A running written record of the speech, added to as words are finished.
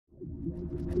The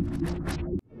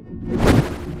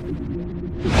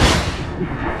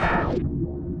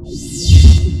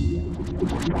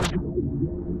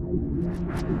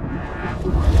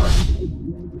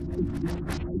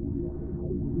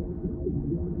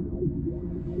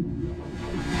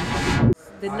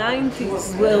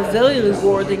 90s were very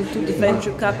rewarding to the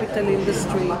venture capital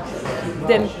industry.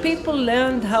 Then people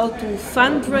learned how to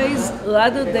fundraise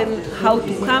rather than how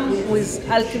to come with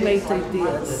ultimate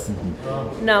ideas.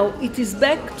 Now it is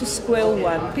back to square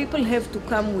one. People have to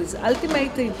come with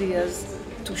ultimate ideas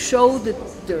to show that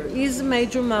there is a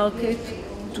major market,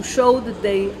 to show that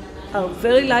they are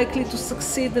very likely to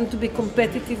succeed and to be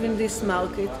competitive in this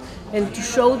market, and to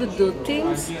show that their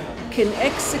teams can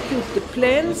execute the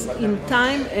plans in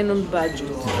time and on budget.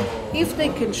 If they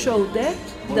can show that,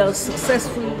 they are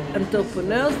successful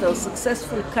entrepreneurs, they are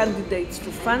successful candidates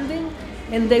for funding,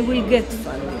 and they will get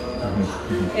funding.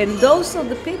 And those are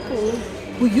the people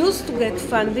who used to get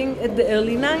funding at the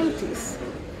early 90s.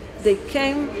 They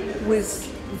came with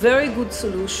very good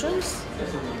solutions,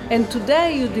 and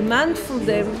today you demand from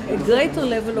them a greater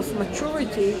level of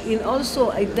maturity in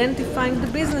also identifying the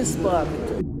business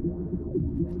parameters.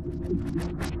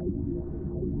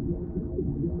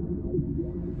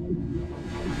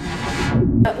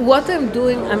 What I'm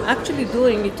doing, I'm actually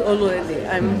doing it already.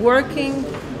 I'm working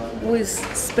with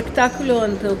spectacular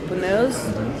entrepreneurs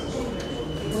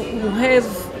who have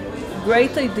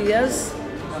great ideas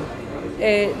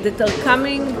that are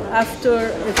coming after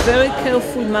a very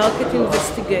careful market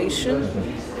investigation,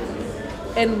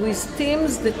 and with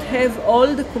teams that have all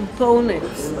the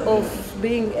components of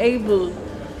being able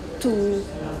to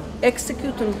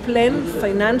execute and plan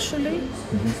financially,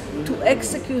 to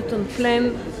execute and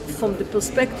plan from the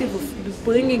perspective of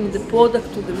bringing the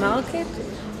product to the market,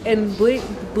 and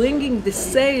bringing the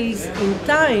sales in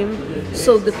time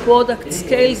so the product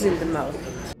scales in the market.